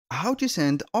how to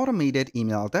send automated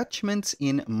email attachments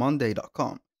in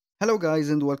monday.com. Hello guys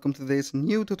and welcome to this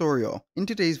new tutorial. In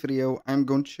today's video, I'm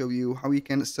going to show you how you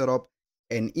can set up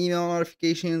an email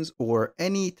notifications or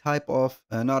any type of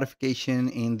notification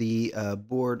in the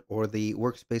board or the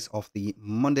workspace of the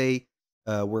Monday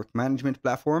work management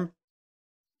platform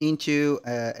into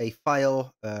a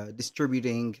file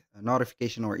distributing a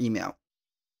notification or email.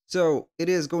 So it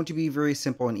is going to be very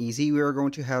simple and easy. We are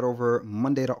going to head over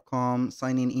monday.com,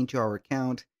 sign in into our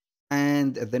account,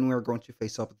 and then we are going to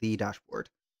face up the dashboard.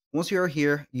 Once you are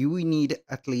here, you need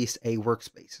at least a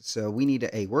workspace. So we need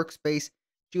a workspace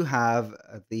to have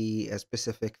the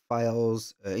specific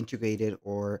files integrated,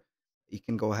 or you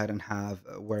can go ahead and have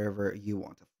wherever you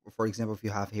want. For example, if you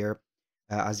have here,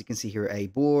 as you can see here, a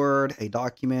board, a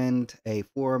document, a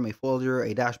form, a folder,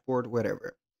 a dashboard,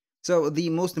 whatever. So the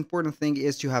most important thing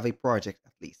is to have a project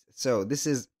at least. So this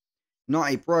is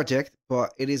not a project,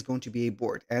 but it is going to be a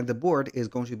board, and the board is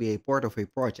going to be a part of a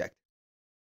project.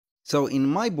 So in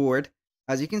my board,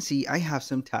 as you can see, I have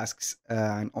some tasks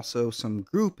and also some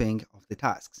grouping of the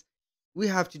tasks. We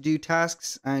have to do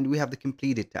tasks and we have the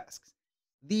completed tasks.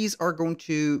 These are going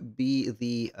to be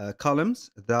the columns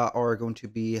that are going to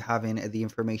be having the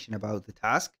information about the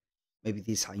task, maybe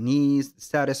the assignees, the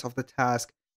status of the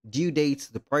task, due dates,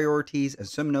 the priorities, and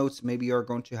some notes. Maybe you're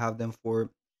going to have them for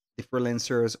the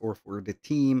freelancers or for the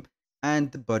team,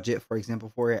 and the budget, for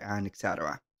example, for it, and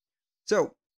etc.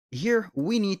 So here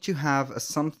we need to have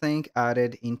something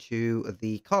added into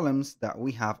the columns that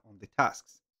we have on the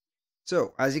tasks.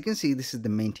 So as you can see, this is the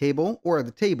main table or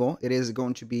the table. It is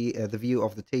going to be the view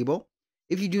of the table.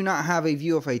 If you do not have a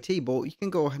view of a table, you can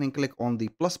go ahead and click on the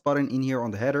plus button in here on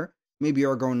the header. Maybe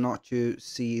you're going not to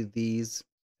see these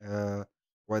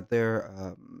what their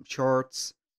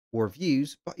charts or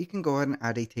views, but you can go ahead and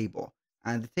add a table,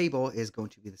 and the table is going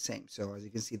to be the same. So as you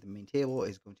can see, the main table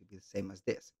is going to be the same as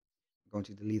this. I'm going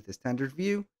to delete the standard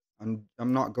view, and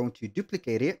I'm not going to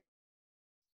duplicate it,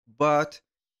 but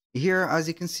here, as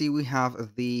you can see, we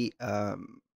have the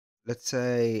let's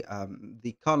say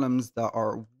the columns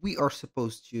that we are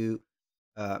supposed to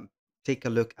take a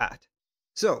look at.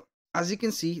 So as you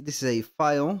can see, this is a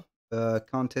file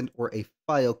content or a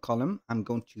file column. I'm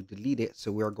going to delete it, so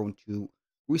we are going to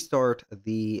restart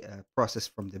the process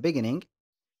from the beginning.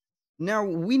 Now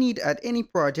we need at any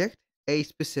project a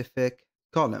specific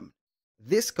column.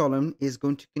 This column is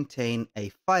going to contain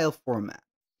a file format.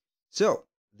 So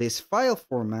this file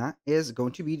format is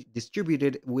going to be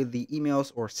distributed with the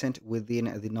emails or sent within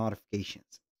the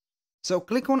notifications. So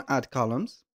click on add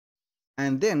columns,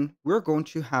 and then we're going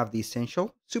to have the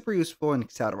essential, super useful, and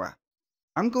etc.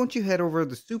 I'm going to head over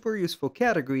the super useful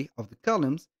category of the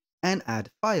columns and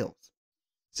add files.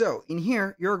 So in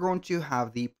here, you're going to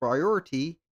have the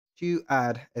priority to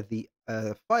add the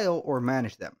file or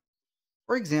manage them.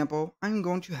 For example, I'm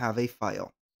going to have a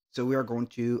file. So we are going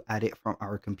to add it from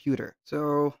our computer.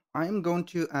 So I'm going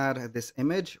to add this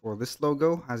image or this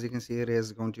logo. As you can see, it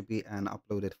is going to be an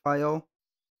uploaded file.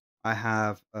 I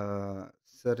have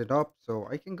set it up so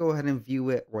I can go ahead and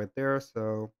view it right there.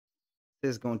 So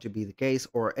is going to be the case,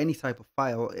 or any type of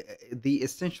file. The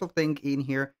essential thing in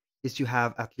here is to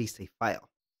have at least a file.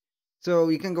 So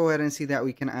you can go ahead and see that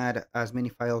we can add as many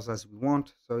files as we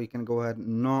want. So you can go ahead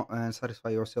and not satisfy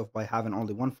yourself by having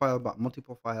only one file, but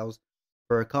multiple files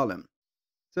per column.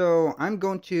 So I'm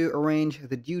going to arrange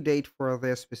the due date for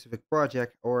this specific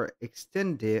project or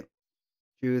extend it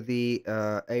to the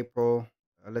April,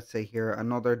 let's say here,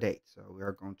 another date. So we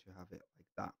are going to have it like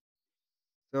that.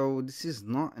 So this is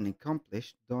not an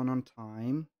accomplished, done on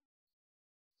time.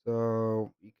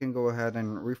 So you can go ahead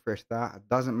and refresh that. It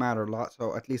doesn't matter a lot.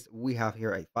 So at least we have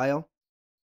here a file.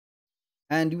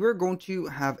 And we're going to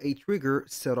have a trigger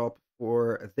set up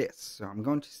for this. So I'm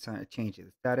going to change the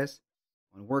status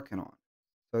I'm working on.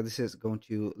 So this is going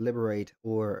to liberate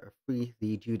or free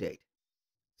the due date.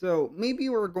 So maybe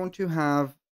we're going to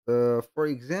have, for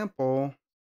example,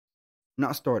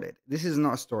 not started. This is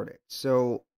not started.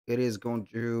 So it is going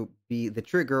to be the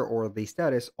trigger, or the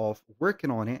status of working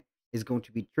on it is going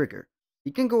to be trigger.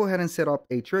 You can go ahead and set up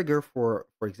a trigger for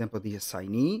example, the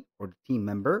assignee or the team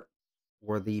member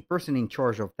or the person in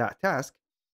charge of that task,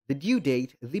 the due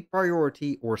date, the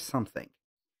priority, or something.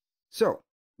 So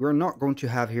we're not going to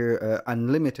have here an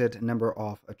unlimited number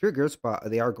of triggers, but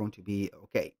they are going to be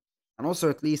okay. And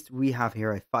also, at least we have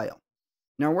here a file.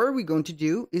 Now what are we going to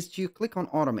do is to click on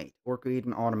automate or create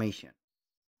an automation.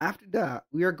 After that,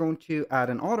 we are going to add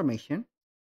an automation.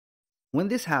 When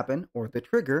this happens, or the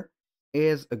trigger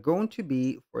is going to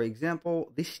be, for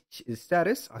example, this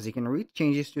status, as you can read,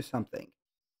 changes to something.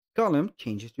 Column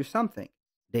changes to something.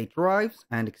 Date arrives,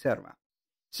 and etc.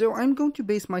 So I'm going to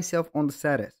base myself on the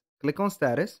status. Click on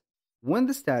status. When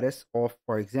the status of,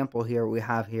 for example, here we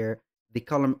have here the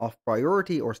column of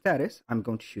priority or status, I'm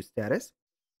going to choose status.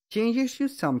 Changes to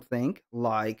something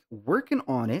like working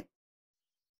on it.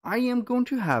 I am going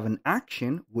to have an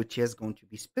action which is going to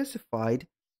be specified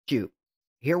to.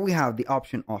 Here we have the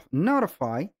option of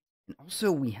notify, and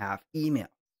also we have email.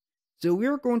 So we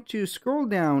are going to scroll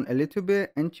down a little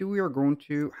bit until we are going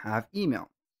to have email.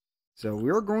 So we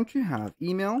are going to have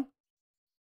email,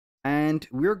 and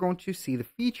we're going to see the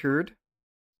featured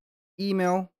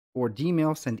email or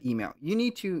Gmail send email. You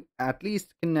need to at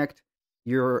least connect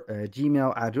your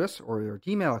Gmail address or your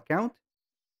Gmail account.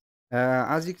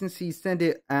 As you can see, send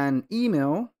it an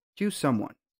email to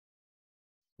someone.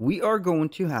 We are going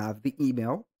to have the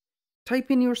email. Type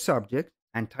in your subject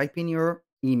and type in your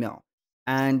email.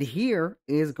 And here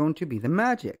is going to be the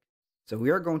magic. So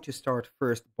we are going to start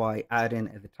first by adding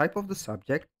the type of the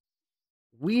subject.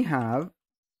 We have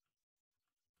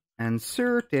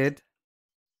inserted,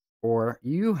 or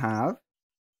you have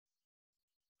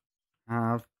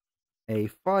a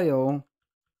file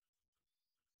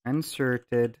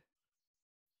inserted,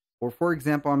 or for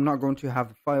example, I'm not going to have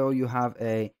the file. You have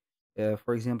a,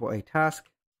 for example, a task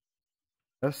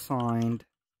assigned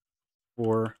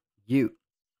for you.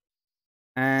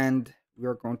 And we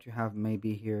are going to have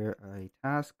maybe here a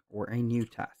task or a new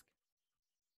task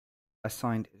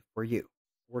assigned for you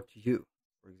or to you,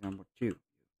 for example, to you,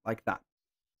 like that.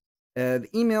 The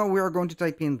email, we are going to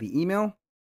type in the email.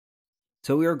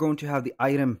 So we are going to have the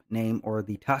item name or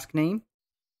the task name.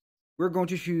 We're going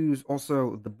to choose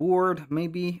also the board.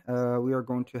 Maybe we are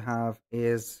going to have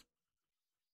is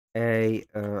a,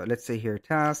 let's say here,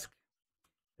 task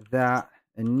that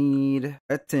need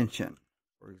attention.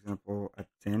 For example,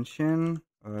 attention,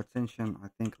 I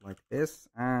think like this.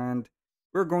 And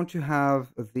we're going to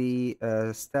have the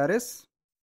status.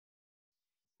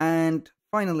 And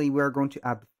finally, we're going to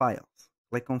add the files.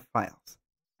 Click on files.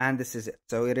 And this is it.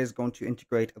 So it is going to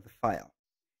integrate the file.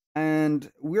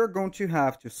 And we're going to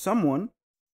have to someone.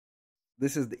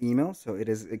 This is the email. So it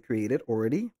is created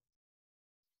already.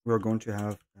 We're going to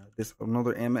have this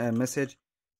another message.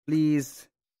 Please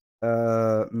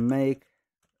make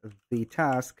the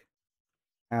task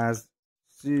as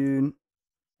soon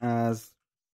as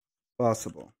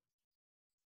possible.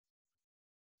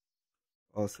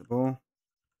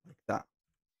 Like that.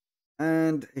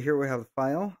 And here we have the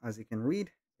file. As you can read,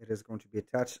 it is going to be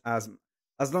attached as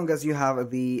long as you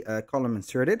have the column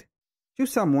inserted to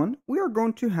someone. We are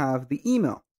going to have the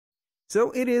email. So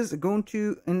it is going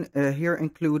to here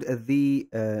include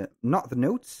the not the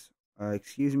notes.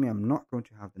 Excuse me, I'm not going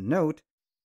to have the note,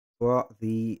 but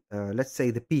the let's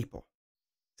say the people.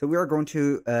 So we are going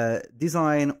to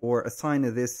design or assign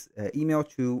this email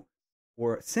to,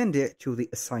 or send it to the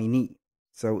assignee.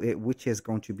 So which is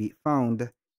going to be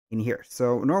found in here.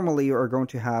 So normally you are going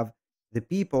to have the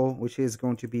people, which is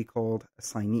going to be called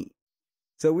assignee.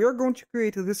 So we are going to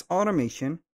create this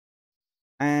automation,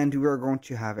 and we are going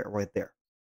to have it right there.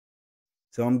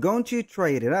 So I'm going to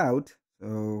try it out.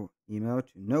 So email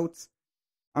to notes.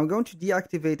 I'm going to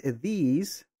deactivate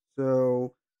these.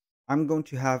 So I'm going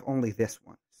to have only this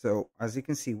one. So as you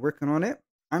can see, working on it,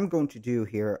 I'm going to do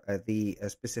here the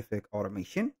specific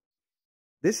automation.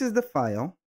 This is the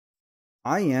file.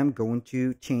 I am going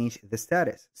to change the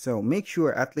status. So make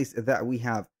sure at least that we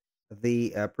have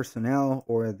the personnel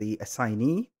or the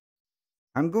assignee.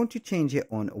 I'm going to change it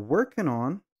on working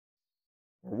on,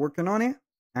 or working on it,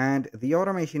 and the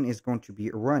automation is going to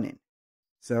be running.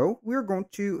 So we're going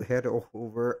to head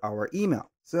over our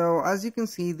email. So as you can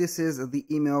see, this is the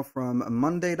email from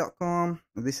monday.com.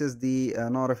 This is the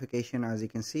notification, as you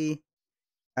can see.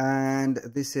 And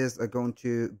this is going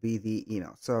to be the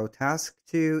email. So task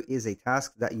 2 is a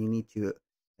task that you need to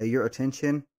your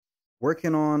attention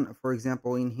working on. For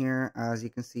example, in here, as you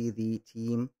can see, the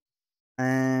team,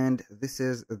 and this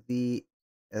is the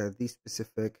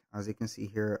specific, as you can see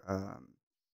here,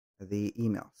 the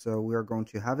email. So we are going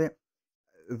to have it.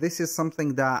 This is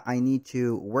something that I need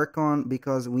to work on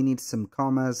because we need some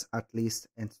commas at least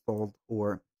installed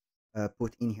or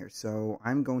put in here. So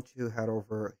I'm going to head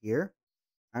over here.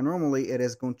 And normally it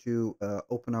is going to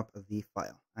open up the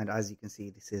file. And as you can see,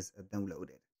 this is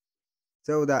downloaded.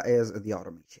 So that is the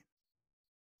automation.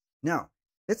 Now,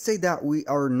 let's say that we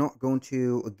are not going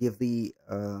to give the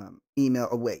email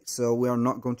away. So we are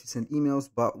not going to send emails,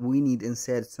 but we need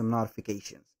instead some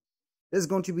notifications. This is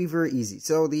going to be very easy.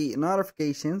 So the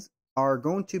notifications are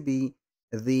going to be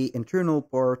the internal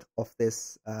part of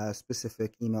this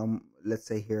specific email. Let's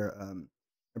say here,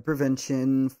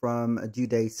 prevention from due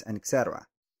dates and etc.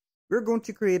 We're going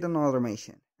to create an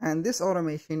automation, And this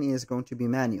automation is going to be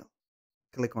manual.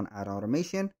 Click on add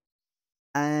automation,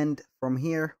 and from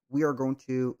here we are going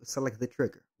to select the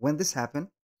trigger when this happens.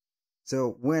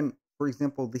 So when, for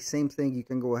example, the same thing, you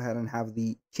can go ahead and have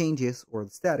the changes or the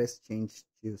status change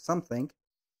to something.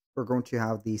 We're going to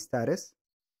have the status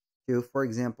to, for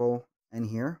example, in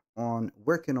here on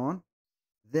working on,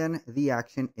 then the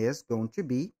action is going to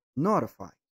be notify.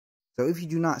 So if you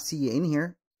do not see it in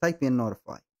here, type in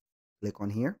notify. Click on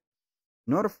here,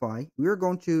 notify. We're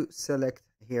going to select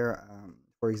here,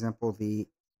 for example, the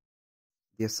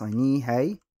assignee,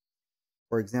 hey.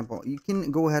 For example, you can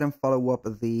go ahead and follow up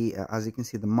the, as you can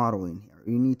see, the model in here.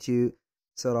 You need to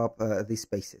set up the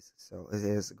spaces. So it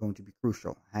is going to be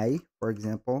crucial. Hey, for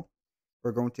example,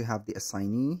 we're going to have the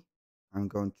assignee. I'm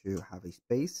going to have a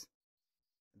space.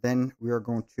 Then we are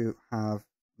going to have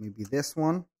maybe this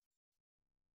one.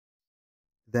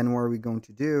 Then what are we going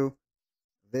to do?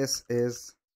 This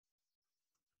is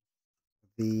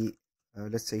the,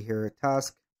 let's say here, a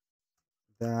task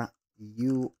that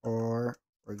you are,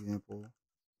 for example,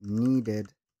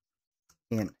 needed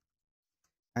in.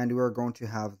 And we're going to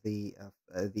have the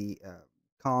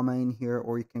comma in here,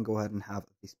 or you can go ahead and have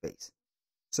the space.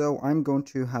 So I'm going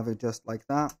to have it just like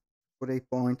that, put a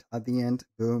point at the end,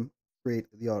 boom, create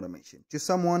the automation. To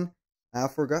someone, I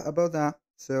forgot about that,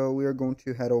 so we are going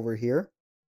to head over here,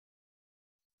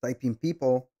 type in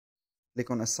people,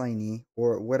 click on assignee,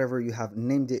 or whatever you have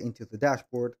named it into the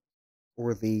dashboard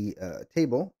or the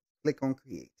table, click on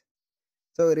create.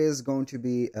 So it is going to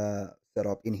be set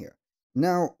up in here.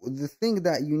 Now, the thing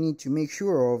that you need to make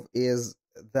sure of is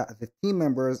that the team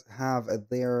members have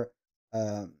their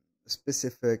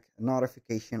specific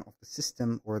notification of the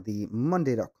system or the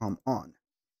monday.com on.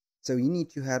 So you need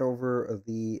to head over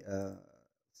the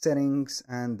settings,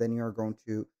 and then you're going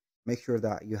to make sure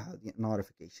that you have the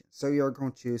notifications. So you're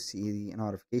going to see the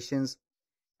notifications,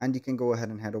 and you can go ahead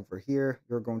and head over here.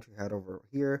 You're going to head over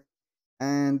here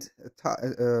and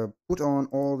put on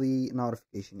all the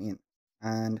notification in,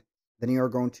 and then you are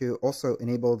going to also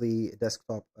enable the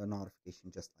desktop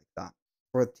notification just like that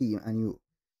for the team and you.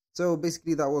 So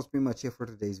basically that was pretty much it for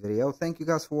today's video. Thank you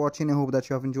guys for watching. I hope that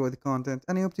you have enjoyed the content,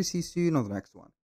 and I hope to see you in the next one.